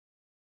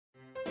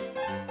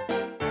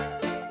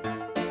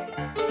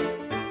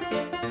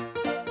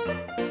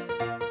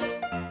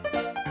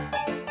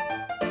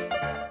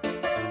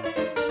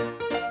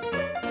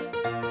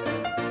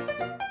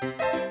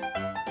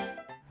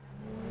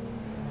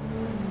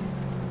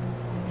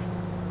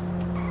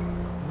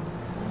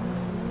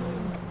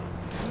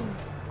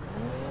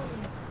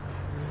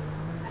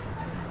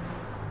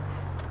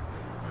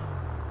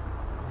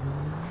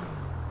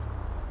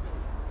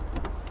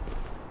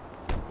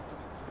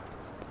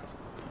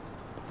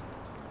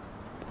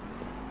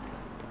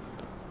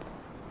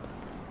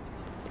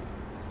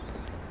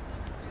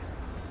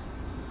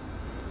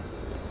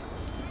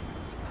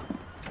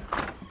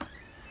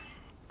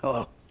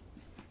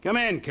Come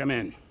in, come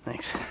in.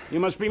 Thanks. You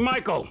must be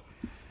Michael.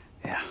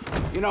 Yeah.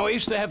 You know, I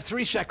used to have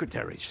 3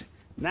 secretaries.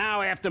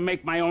 Now I have to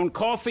make my own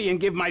coffee and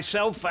give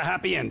myself a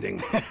happy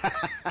ending.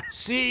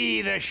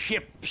 See, the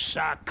ships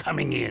are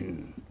coming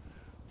in,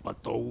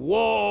 but the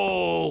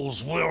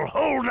walls will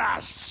hold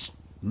us.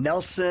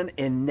 Nelson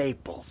in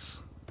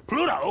Naples.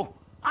 Pluto?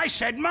 I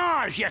said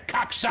Mars, you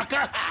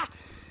cocksucker!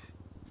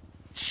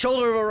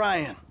 Shoulder of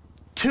Orion.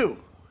 2.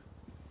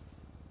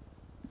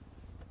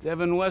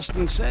 Devin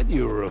Weston said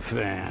you were a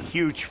fan.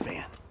 Huge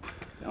fan.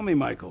 Tell me,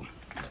 Michael,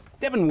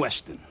 Devin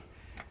Weston,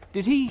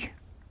 does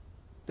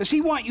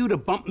he want you to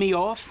bump me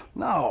off?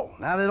 No,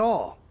 not at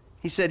all.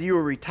 He said you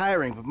were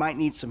retiring but might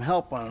need some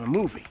help on a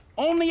movie.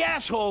 Only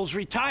assholes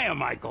retire,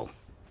 Michael.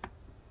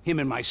 Him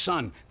and my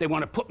son, they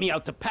want to put me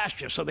out to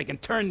pasture so they can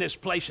turn this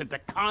place into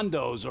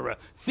condos or a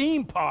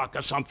theme park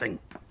or something.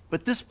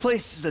 But this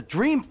place is a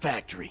dream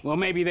factory. Well,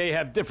 maybe they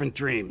have different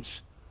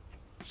dreams.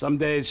 Some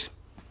days,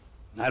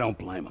 I don't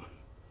blame them.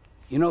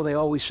 You know, they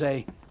always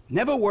say,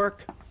 never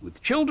work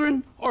with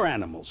children or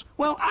animals.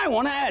 Well, I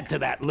want to add to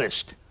that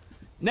list.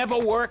 Never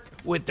work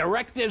with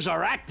directors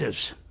or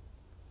actors.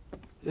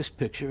 This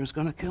picture is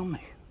gonna kill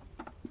me.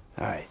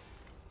 All right.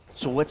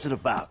 So what's it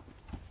about?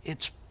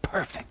 It's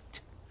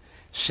perfect.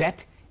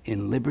 Set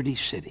in Liberty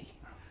City.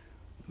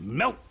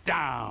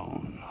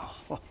 Meltdown.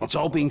 It's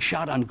all being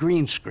shot on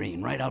green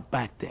screen right out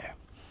back there.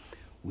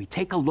 We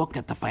take a look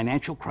at the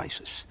financial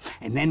crisis,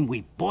 and then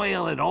we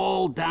boil it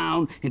all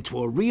down into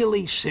a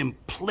really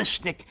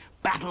simplistic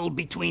battle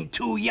between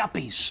 2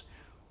 yuppies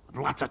with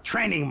lots of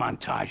training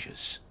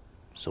montages.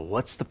 So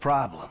what's the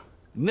problem?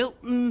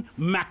 Milton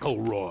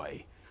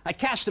McElroy. I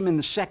cast him in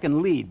the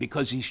second lead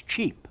because he's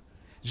cheap.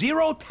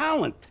 0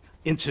 talent,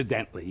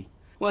 incidentally.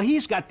 Well,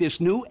 he's got this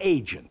new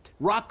agent,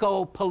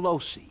 Rocco.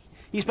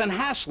 He's been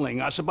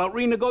hassling us about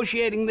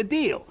renegotiating the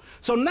deal.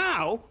 So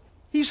now,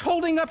 he's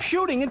holding up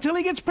shooting until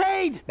he gets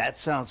paid. That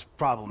sounds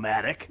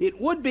problematic. It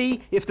would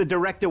be if the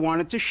director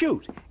wanted to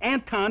shoot.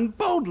 Anton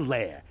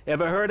Baudelaire.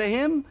 Ever heard of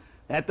him?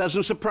 That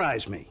doesn't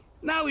surprise me.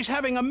 Now he's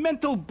having a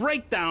mental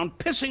breakdown,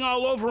 pissing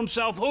all over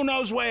himself who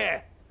knows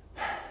where.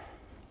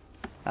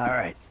 All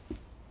right.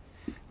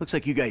 Looks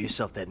like you got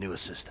yourself that new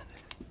assistant.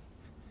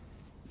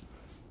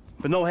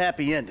 But no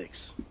happy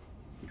endings.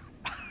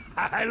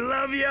 I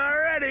love you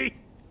already.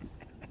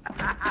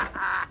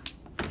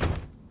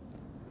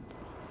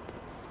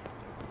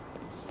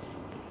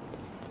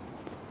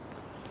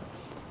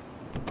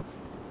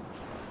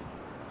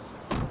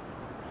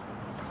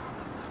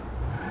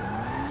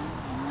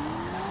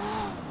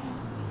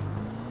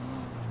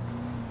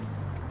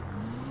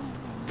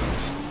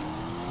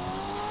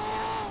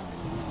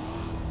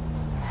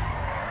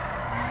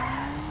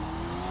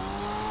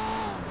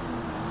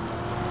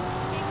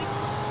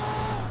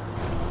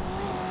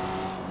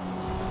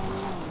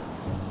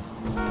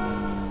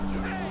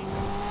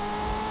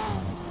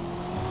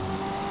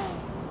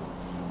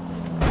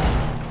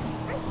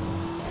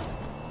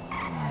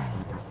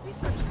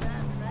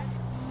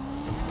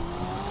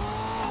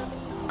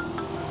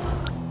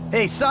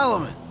 Hey,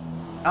 Solomon.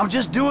 I'm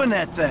just doing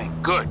that thing.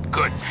 Good,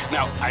 good.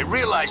 Now, I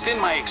realized in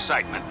my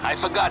excitement, I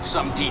forgot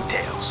some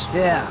details.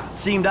 Yeah, it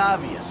seemed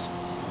obvious.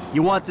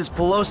 You want this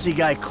Pelosi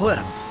guy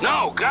clipped.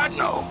 No, God,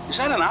 no. Is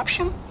that an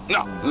option?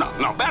 No,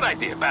 no. Bad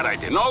idea, bad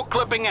idea. No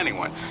clipping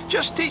anyone.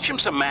 Just teach him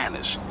some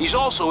manners. He's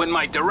also in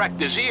my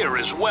director's ear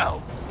as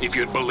well, if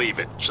you'd believe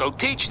it. So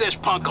teach this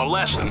punk a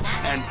lesson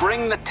and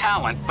bring the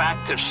talent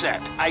back to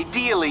set.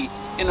 Ideally,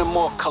 in a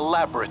more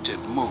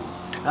collaborative mood.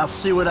 I'll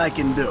see what I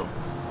can do.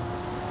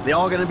 They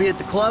all gonna be at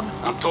the club?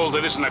 I'm told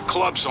it isn't a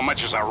club so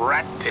much as a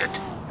rat pit.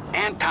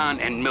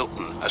 Anton and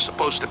Milton are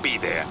supposed to be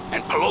there,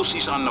 and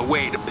Pelosi's on the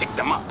way to pick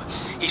them up.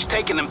 He's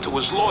taking them to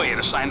his lawyer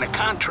to sign the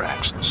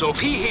contracts. So if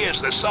he hears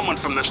there's someone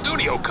from the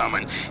studio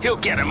coming, he'll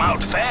get him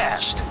out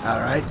fast. All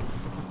right.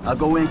 I'll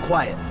go in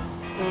quiet.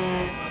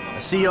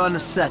 I'll see you on the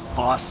set,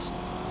 boss.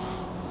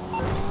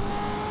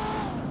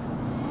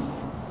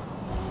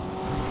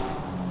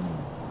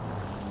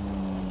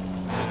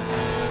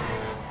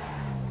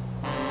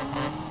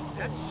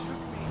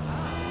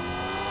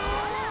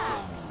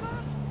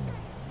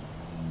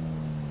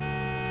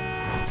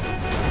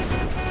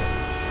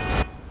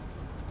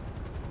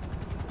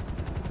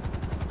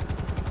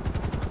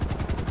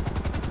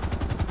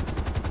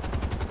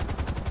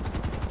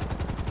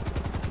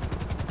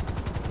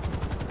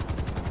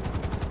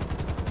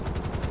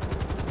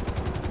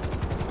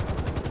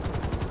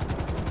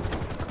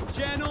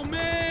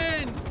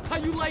 Gentlemen, how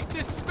you like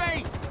this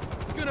space?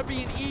 It's gonna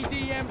be an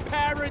EDM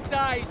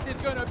paradise. There's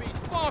gonna be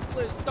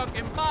sparklers stuck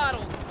in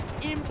bottles,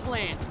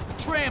 implants,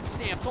 tramp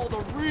stamps, all the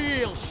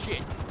real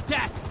shit.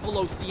 That's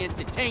Pelosi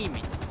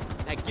Entertainment.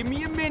 Now give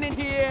me a minute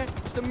here,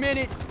 just a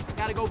minute.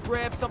 Gotta go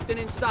grab something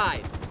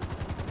inside.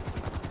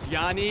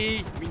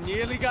 Johnny, we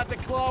nearly got the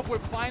club. We're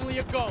finally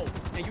a go.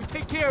 Now you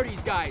take care of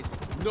these guys.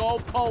 No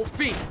cold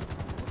feet,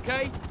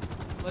 okay?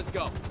 Let's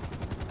go.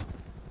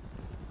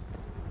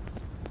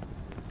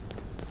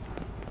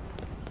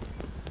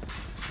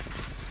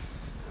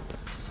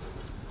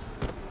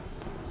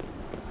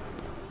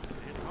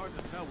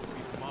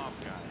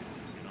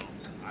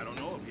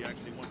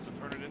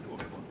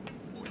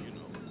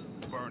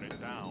 burn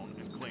it down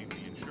and claim the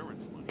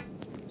insurance money.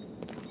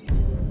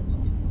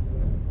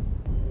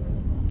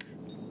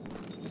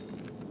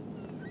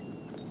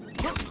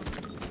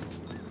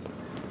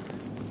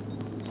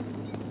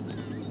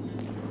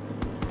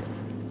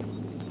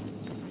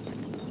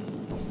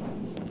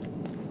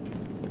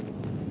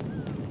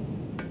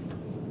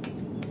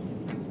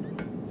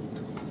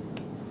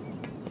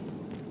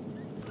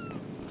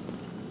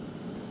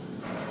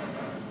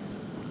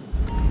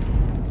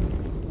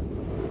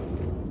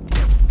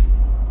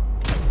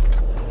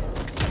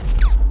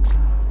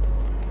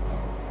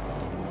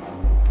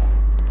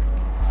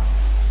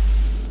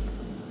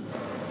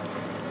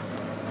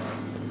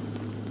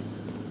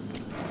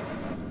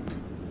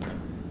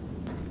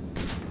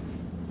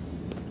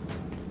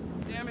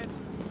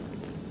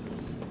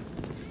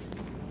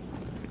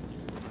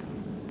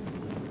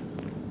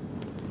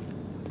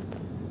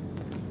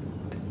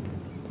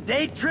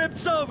 Day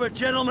trip's over,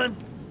 gentlemen.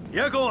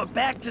 You're going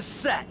back to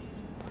set.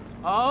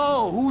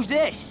 Oh, who's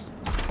this?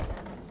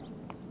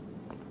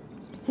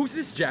 Who's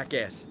this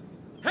jackass?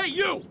 Hey,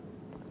 you!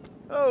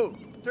 Oh,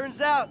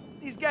 turns out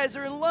these guys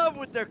are in love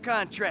with their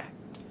contract.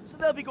 So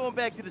they'll be going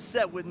back to the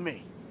set with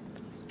me.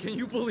 Can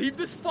you believe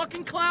this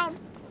fucking clown?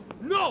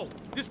 No!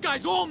 This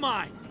guy's all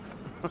mine!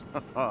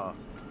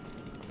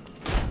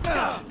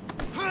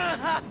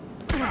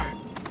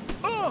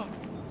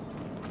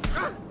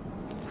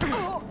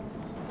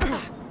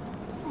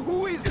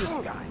 Who is this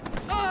guy?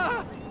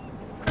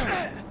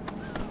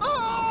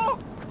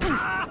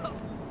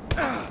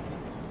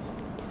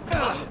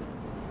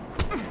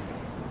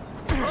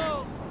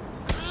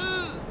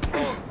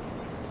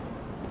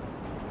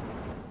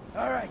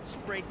 All right,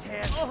 spray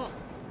tan.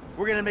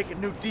 We're gonna make a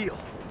new deal.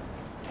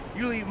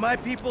 You leave my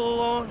people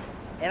alone,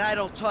 and I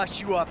don't toss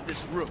you off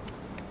this roof.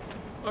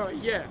 All right,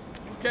 yeah.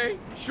 Okay?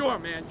 Sure,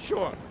 man,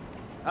 sure.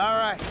 All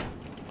right.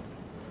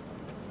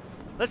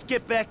 Let's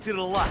get back to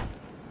the lot.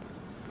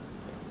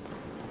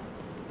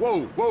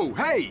 Whoa, whoa,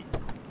 hey!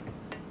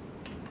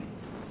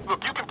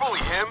 Look, you can bully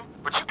him,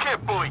 but you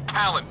can't bully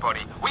talent,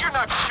 buddy. We are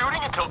not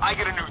shooting until I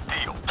get a new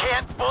deal.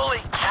 Can't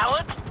bully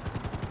talent?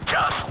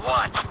 Just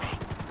watch me.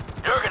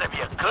 You're gonna be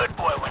a good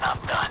boy when I'm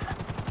done.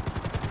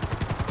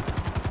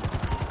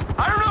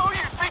 I don't know who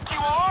you think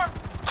you are.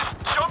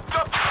 Just jumped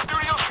up to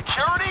studio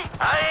security?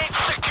 I ain't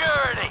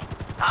security.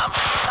 I'm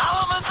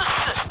Solomon's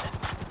assistant.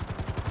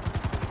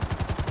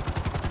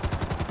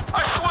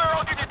 I swear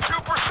I'll give you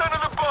 2%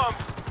 of the bums.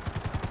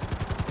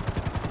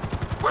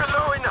 We're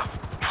low enough.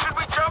 Should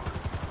we jump?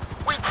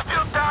 We'd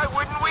still die,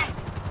 wouldn't we?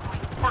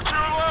 We're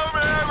too low,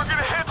 man. We're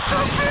gonna hit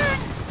something.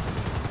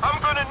 I'm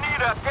gonna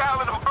need a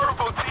gallon of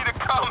herbal tea to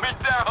calm me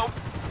down.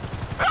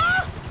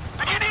 Ah!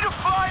 Do you need to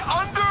fly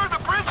under the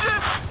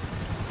bridges?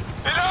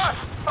 Enough!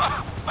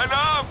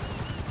 Enough!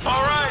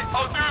 All right,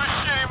 I'll do the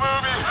shitty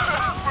movie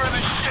for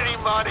the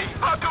shitty money.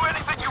 I'll do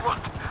anything you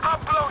want.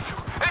 I'll blow you.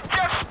 And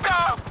just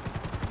stop!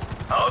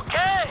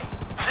 Okay.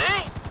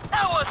 See?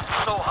 That wasn't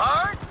so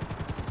hard.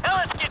 Now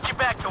let's get you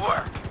back to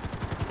work.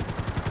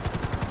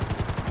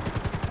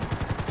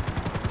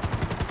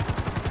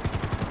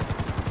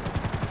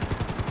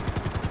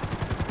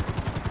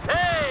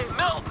 Hey,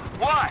 Milton.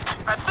 What?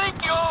 I think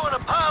you owe an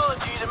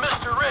apology to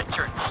Mr.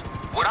 Richards.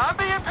 Would I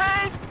being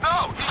paid?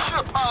 No, he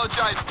should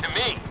apologize to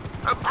me.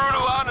 A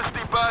brutal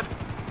honesty, bud.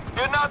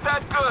 You're not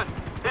that good.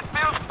 It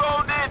feels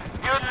phoned in.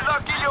 You're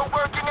lucky you're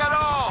working at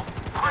all.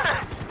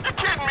 You're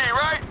kidding me,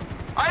 right?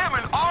 I am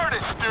an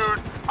artist, dude.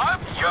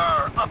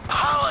 You're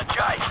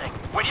apologizing.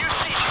 When you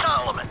see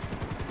Solomon,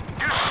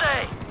 you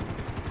say,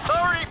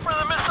 "Sorry for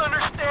the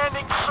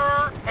misunderstanding,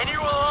 sir," and you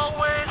will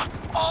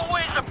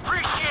always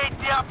appreciate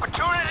the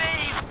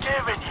opportunity he's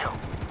given you.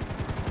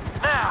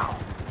 Now,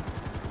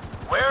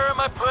 where am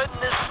I putting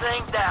this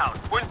thing down?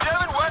 When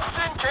Devin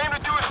Weston came to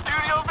do a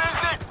studio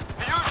visit,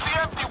 he used the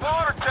empty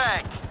water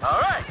tank. All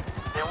right,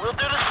 then we'll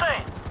do the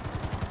same.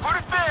 Put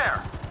it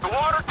there. The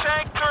water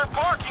tank turned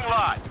parking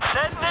lot.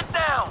 Setting it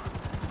down.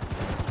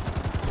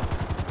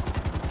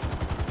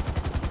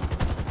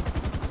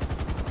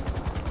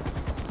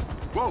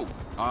 Whoa,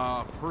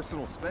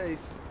 personal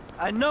space.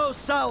 I know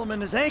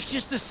Solomon is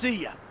anxious to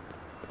see you.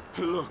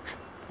 Look,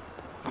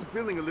 I'm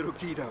feeling a little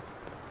keyed up.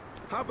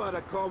 How about I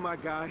call my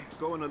guy,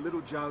 go on a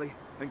little jolly,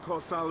 and call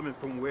Solomon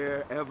from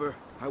wherever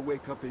I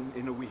wake up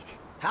in a week?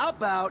 How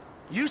about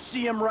you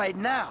see him right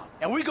now,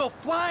 and we go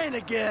flying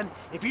again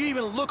if you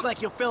even look like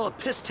you'll fail a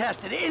piss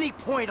test at any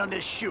point on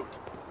this shoot.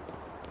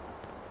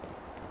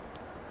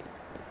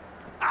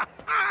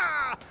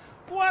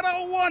 What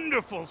a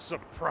wonderful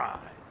surprise.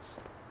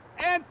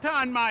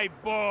 Anton, my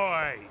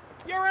boy,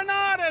 you're an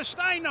artist,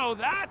 I know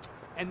that.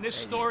 And this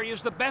story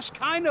is the best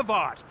kind of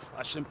art.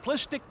 A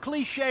simplistic,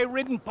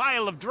 cliche-ridden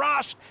pile of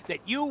dross that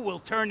you will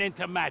turn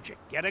into magic.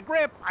 Get a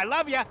grip, I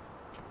love ya.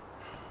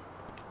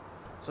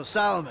 So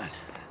Solomon,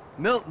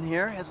 Milton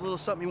here has a little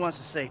something he wants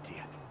to say to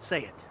you.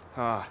 Say it.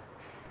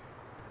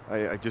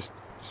 I just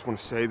want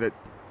to say that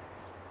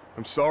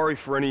I'm sorry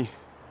for any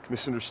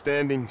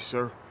misunderstanding,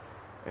 sir.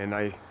 And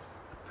I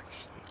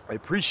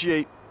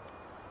appreciate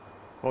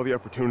all the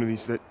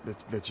opportunities that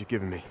you've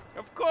given me.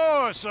 Of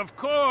course, of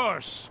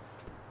course.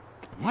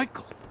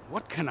 Michael,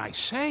 what can I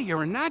say?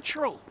 You're a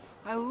natural.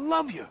 I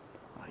love you.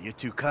 Oh, you're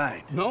too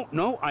kind.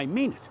 No, I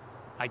mean it.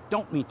 I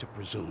don't mean to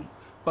presume.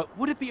 But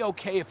would it be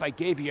okay if I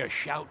gave you a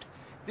shout?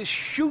 This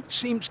shoot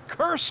seems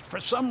cursed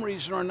for some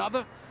reason or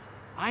another.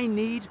 I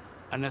need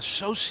an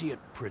associate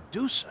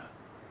producer.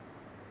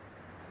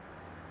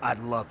 I'd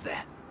love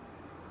that.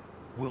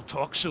 We'll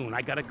talk soon.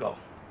 I gotta go.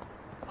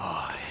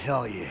 Oh,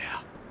 hell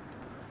yeah.